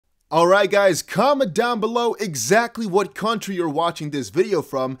Alright guys, comment down below exactly what country you're watching this video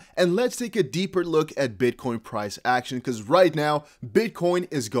from, and let's take a deeper look at Bitcoin price action, because right now, Bitcoin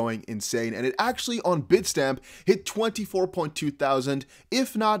is going insane, and it actually on Bitstamp hit 24.2 thousand,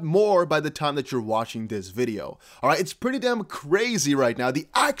 if not more by the time that you're watching this video. Alright, it's pretty damn crazy right now. The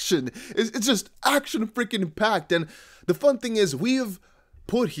action, it's just action freaking packed, and the fun thing is we've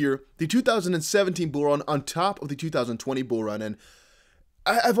put here the 2017 bull run on top of the 2020 bull run, and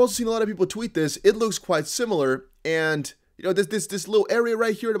I've also seen a lot of people tweet this. It looks quite similar, and you know this little area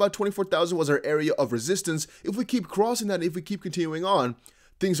right here at about 24,000 was our area of resistance. If we keep crossing that, if we keep continuing on,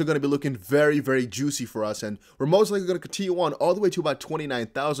 things are going to be looking very, very juicy for us, and we're most likely going to continue on all the way to about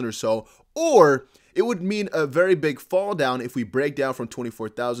 29,000 or so, or it would mean a very big fall down if we break down from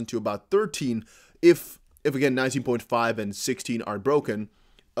 24,000 to about 13, if again 19.5 and 16 are broken.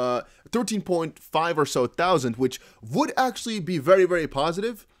 13.5 or so thousand, which would actually be very, very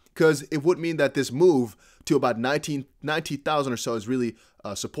positive, because it would mean that this move to about 90,000 or so is really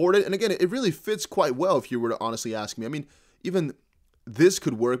supported. And again, it really fits quite well if you were to honestly ask me. I mean, even this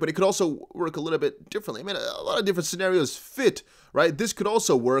could work, but it could also work a little bit differently. I mean, a lot of different scenarios fit, right? This could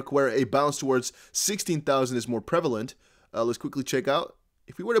also work where a bounce towards 16,000 is more prevalent. Let's quickly check out.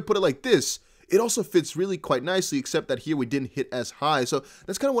 If we were to put it like this, it also fits really quite nicely, except that here we didn't hit as high. So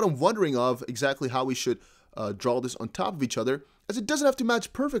that's kind of what I'm wondering of, exactly how we should draw this on top of each other, as it doesn't have to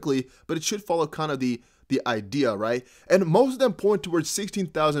match perfectly, but it should follow kind of the idea, right? And most of them point towards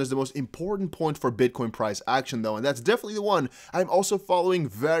 16,000 as the most important point for Bitcoin price action, though, and that's definitely the one I'm also following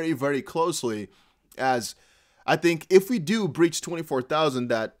very, very closely, as I think if we do breach 24,000,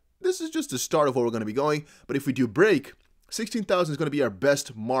 that this is just the start of where we're going to be going, but if we do break, 16,000 is going to be our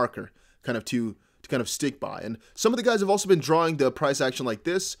best marker, kind of to kind of stick by. And some of the guys have also been drawing the price action like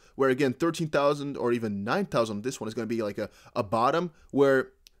this, where again 13,000 or even 9,000, this one is going to be like a bottom, where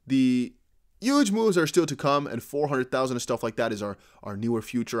the huge moves are still to come, and 400,000 and stuff like that is our newer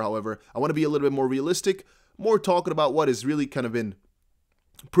future. However, I want to be a little bit more realistic, more talking about what has really kind of been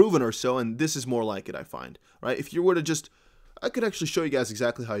proven or so, and this is more like it, I find, right? If you were to just, I could actually show you guys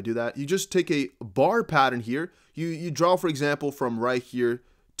exactly how I do that. You just take a bar pattern here, you draw, for example, from right here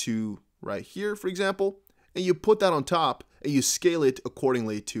to right here, for example, and you put that on top and you scale it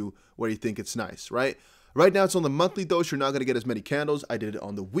accordingly to where you think it's nice, right? Right now it's on the monthly though, so you're not going to get as many candles. I did it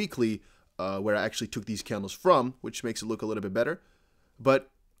on the weekly, where I actually took these candles from, which makes it look a little bit better. But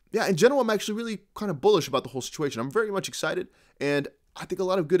yeah, in general, I'm actually really kind of bullish about the whole situation. I'm very much excited, and I think a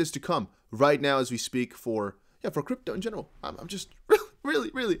lot of good is to come right now as we speak for crypto in general. I'm just really,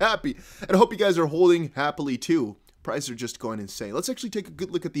 really happy, and I hope you guys are holding happily too. Prices are just going insane. Let's actually take a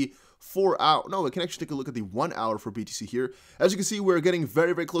good look at the 4 hour. No, we can actually take a look at the 1 hour for BTC here. As you can see, we're getting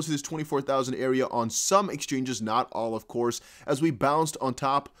very, very close to this 24,000 area on some exchanges, not all, of course, as we bounced on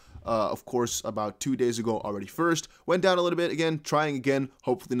top, of course, about 2 days ago already first. Went down a little bit again, trying again,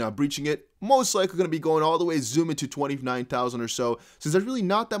 hopefully not breaching it. Most likely going to be going all the way, zoom into 29,000 or so, since there's really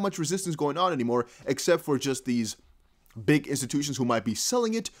not that much resistance going on anymore, except for just these big institutions who might be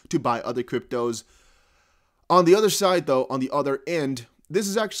selling it to buy other cryptos. On the other side, though, on the other end, this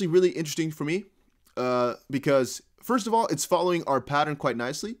is actually really interesting for me, because first of all, it's following our pattern quite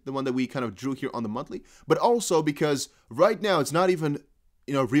nicely, the one that we kind of drew here on the monthly, but also because right now it's not even,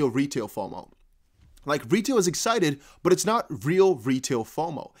 you know, real retail FOMO. Like, retail is excited, but it's not real retail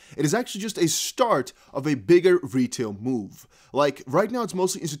FOMO. It is actually just a start of a bigger retail move. Like, right now it's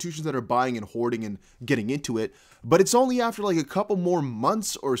mostly institutions that are buying and hoarding and getting into it, but it's only after like a couple more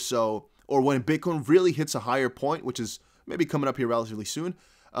months or so, or when Bitcoin really hits a higher point, which is maybe coming up here relatively soon,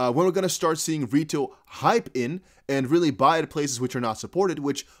 when we're going to start seeing retail hype in and really buy at places which are not supported,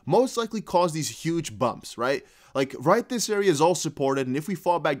 which most likely cause these huge bumps, right? Like, right, this area is all supported, and if we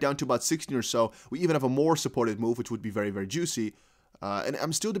fall back down to about 16 or so, we even have a more supported move, which would be very, very juicy. And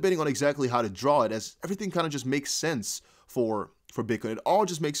I'm still debating on exactly how to draw it, as everything kind of just makes sense for Bitcoin. It all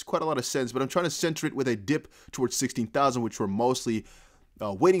just makes quite a lot of sense, but I'm trying to center it with a dip towards 16,000, which we're mostly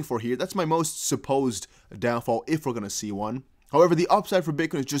waiting for here. That's my most supposed downfall if we're going to see one. However, the upside for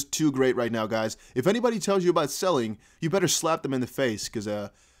Bitcoin is just too great right now, guys. If anybody tells you about selling, you better slap them in the face, because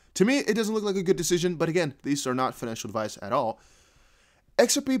to me, it doesn't look like a good decision. But again, these are not financial advice at all.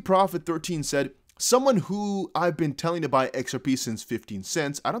 XRP Profit 13 said, someone who I've been telling to buy XRP since 15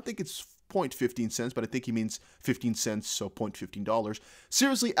 cents, I don't think it's 0.15 cents, but I think he means 15 cents, so $0.15,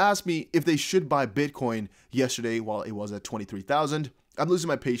 seriously asked me if they should buy Bitcoin yesterday while it was at 23,000. I'm losing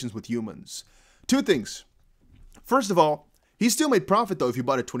my patience with humans. Two things. First of all, he still made profit though if you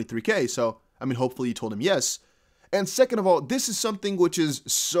bought at 23K, so I mean, hopefully you told him yes. And second of all, this is something which is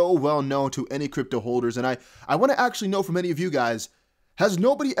so well known to any crypto holders, and I want to actually know from any of you guys, Has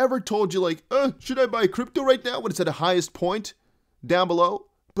nobody ever told you like, should I buy crypto right now when it's at the highest point? Down below?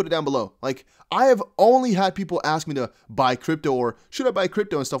 Put it down below. Like, I have only had people ask me to buy crypto or should I buy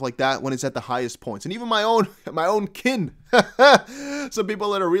crypto and stuff like that when it's at the highest points. And even my own kin, some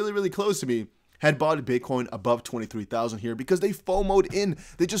people that are really, really close to me had bought Bitcoin above 23,000 here because they FOMO'd in.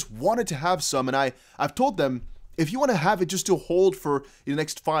 They just wanted to have some. And I've told them, if you want to have it just to hold for the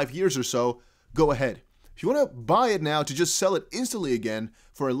next 5 years or so, go ahead. If you want to buy it now to just sell it instantly again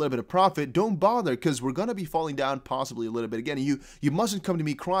for a little bit of profit, don't bother because we're going to be falling down possibly a little bit again. And you mustn't come to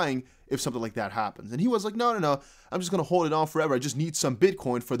me crying if something like that happens. And he was like, no, I'm just going to hold it on forever. I just need some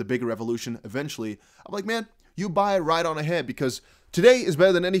Bitcoin for the bigger revolution eventually. I'm like, man, you buy it right on ahead because today is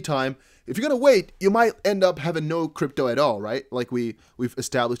better than any time. If you're going to wait, you might end up having no crypto at all, right? Like we've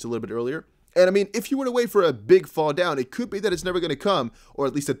established a little bit earlier. And I mean, if you were to wait for a big fall down, it could be that it's never going to come, or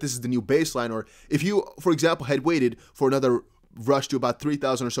at least that this is the new baseline. Or if you, for example, had waited for another rush to about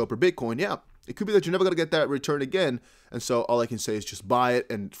 3,000 or so per Bitcoin, yeah, it could be that you're never going to get that return again. And so all I can say is just buy it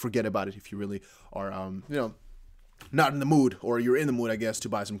and forget about it if you really are, not in the mood, or you're in the mood, I guess, to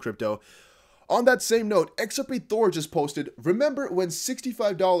buy some crypto. On that same note, XRP Thor just posted, remember when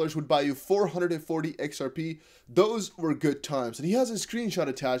 $65 would buy you 440 XRP? Those were good times. And he has a screenshot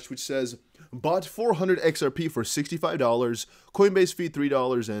attached which says, bought 400 XRP for $65, Coinbase fee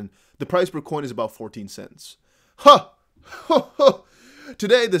 $3, and the price per coin is about 14 cents. Huh!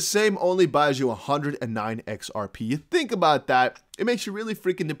 Today, the same only buys you 109 XRP. You think about that, it makes you really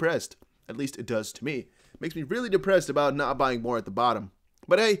freaking depressed. At least it does to me. It makes me really depressed about not buying more at the bottom.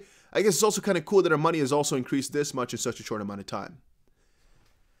 But hey, I guess it's also kind of cool that our money has also increased this much in such a short amount of time.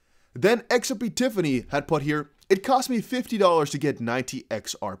 Then XRP Tiffany had put here, it cost me $50 to get 90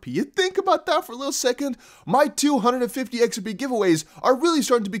 XRP. You think about that for a little second? My 250 XRP giveaways are really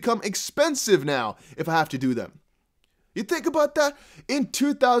starting to become expensive now if I have to do them. You think about that? In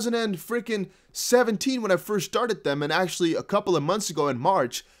 2017 when I first started them, and actually a couple of months ago in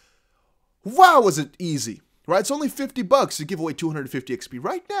March, wow, was it easy. Right, it's only $50 to give away 250 XP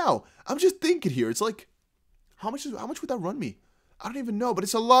right now. I'm just thinking here. It's like, how much would that run me? I don't even know, but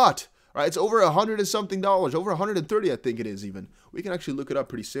it's a lot. Right, it's over $100 and something, over 130, I think it is even. We can actually look it up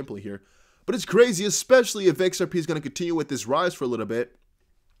pretty simply here. But it's crazy, especially if XRP is going to continue with this rise for a little bit.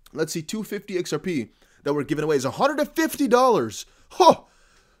 Let's see, 250 XRP that we're giving away is $150. Oh,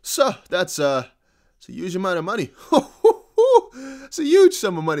 so that's a huge amount of money. It's a huge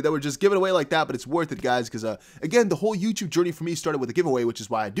sum of money that we're just giving away like that, but it's worth it, guys, because, again, the whole YouTube journey for me started with a giveaway, which is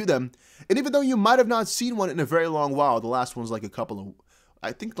why I do them. And even though you might have not seen one in a very long while, the last one was like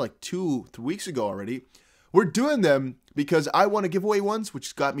I think like 2-3 weeks ago already, we're doing them because I want to give away ones,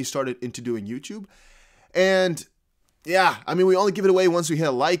 which got me started into doing YouTube. And yeah, I mean, we only give it away once we hit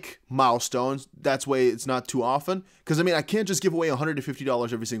a like milestone. That's why it's not too often. Because, I mean, I can't just give away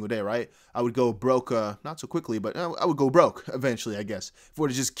 $150 every single day, right? I would go broke, not so quickly, but I would go broke eventually, I guess. If we were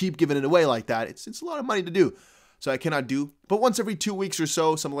to just keep giving it away like that, it's a lot of money to do. So I cannot do. But once every 2 weeks or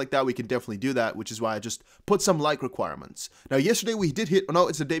so, something like that, we can definitely do that, which is why I just put some like requirements. Now, yesterday we did hit, no,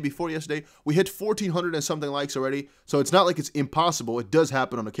 it's the day before yesterday, we hit 1,400 and something likes already. So it's not like it's impossible. It does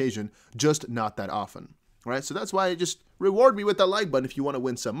happen on occasion, just not that often. Right, so that's why I just reward me with that like button if you want to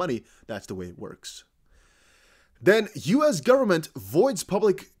win some money. That's the way it works. Then, U.S. government voids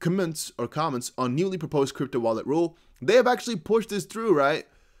public comments on newly proposed crypto wallet rule. They have actually pushed this through, right?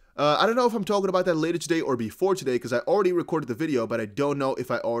 I don't know if I'm talking about that later today or before today because I already recorded the video, but I don't know if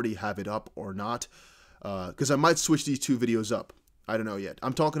I already have it up or not because I might switch these two videos up. I don't know yet.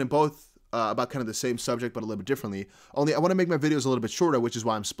 I'm talking in both about kind of the same subject, but a little bit differently. Only I want to make my videos a little bit shorter, which is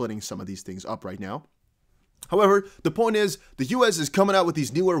why I'm splitting some of these things up right now. However, the point is, the US is coming out with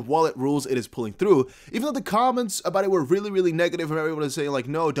these newer wallet rules it is pulling through. Even though the comments about it were really, really negative and everyone was saying like,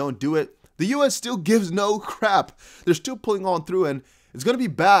 no, don't do it, the US still gives no crap. They're still pulling on through and it's going to be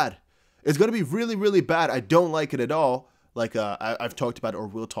bad. It's going to be really, really bad. I don't like it at all. Like I've talked about or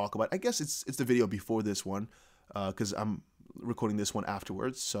will talk about. I guess it's the video before this one because I'm recording this one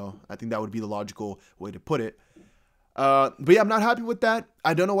afterwards. So I think that would be the logical way to put it. But yeah, I'm not happy with that.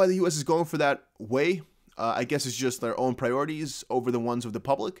 I don't know why the US is going for that way. I guess it's just their own priorities over the ones of the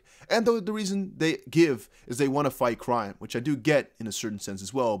public. And the reason they give is they want to fight crime, which I do get in a certain sense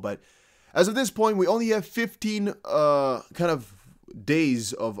as well. But as of this point, we only have 15 kind of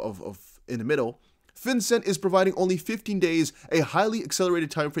days of in the middle. FinCEN is providing only 15 days, a highly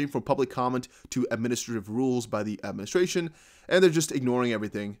accelerated time frame for public comment to administrative rules by the administration, and they're just ignoring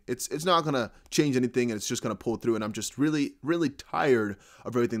everything. It's not going to change anything, and it's just going to pull through, and I'm just really, really tired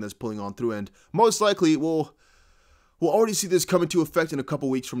of everything that's pulling on through, and most likely we'll already see this come into effect in a couple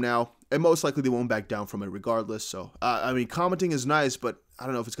weeks from now, and most likely they won't back down from it regardless. So, I mean, commenting is nice, but I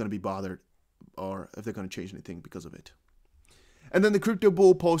don't know if it's going to be bothered or if they're going to change anything because of it. And then the Crypto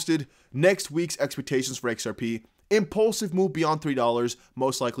Bull posted next week's expectations for XRP. Impulsive move beyond $3,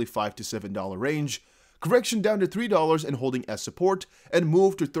 most likely $5 to $7 range. Correction down to $3 and holding as support, and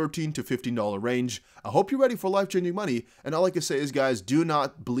move to $13 to $15 range. I hope you're ready for life-changing money, and all I can say is, guys, do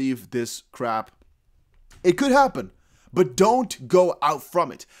not believe this crap. It could happen, but don't go out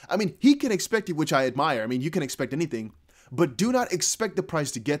from it. I mean, he can expect it, which I admire. I mean, you can expect anything, but do not expect the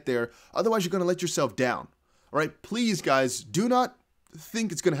price to get there, otherwise you're going to let yourself down. All right, please, guys, do not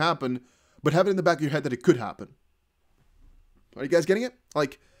think it's going to happen, but have it in the back of your head that it could happen. Are you guys getting it?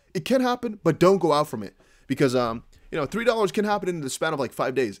 Like, it can happen, but don't go out from it. Because, you know, $3 can happen in the span of like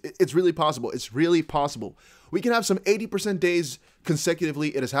 5 days. It's really possible. It's really possible. We can have some 80% days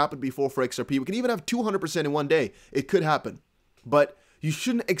consecutively. It has happened before for XRP. We can even have 200% in one day. It could happen. But you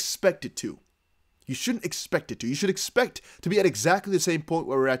shouldn't expect it to. You shouldn't expect it to. You should expect to be at exactly the same point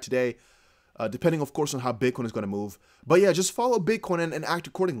where we're at today. Depending, of course, on how Bitcoin is going to move. But yeah, just follow Bitcoin and act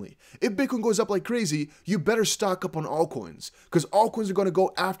accordingly. If Bitcoin goes up like crazy, you better stock up on altcoins, because altcoins are going to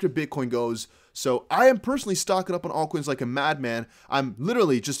go after Bitcoin goes. So I am personally stocking up on altcoins like a madman. I'm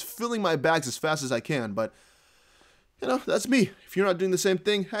literally just filling my bags as fast as I can. But, you know, that's me. If you're not doing the same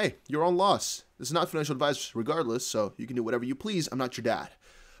thing, hey, you're on loss. This is not financial advice regardless, so you can do whatever you please. I'm not your dad.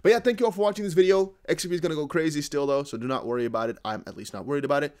 But yeah, thank you all for watching this video. XRP is going to go crazy still, though, so do not worry about it. I'm at least not worried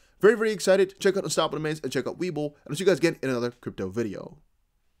about it. Very, very excited. Check out Unstoppable Domains and check out Webull. And I'll see you guys again in another crypto video.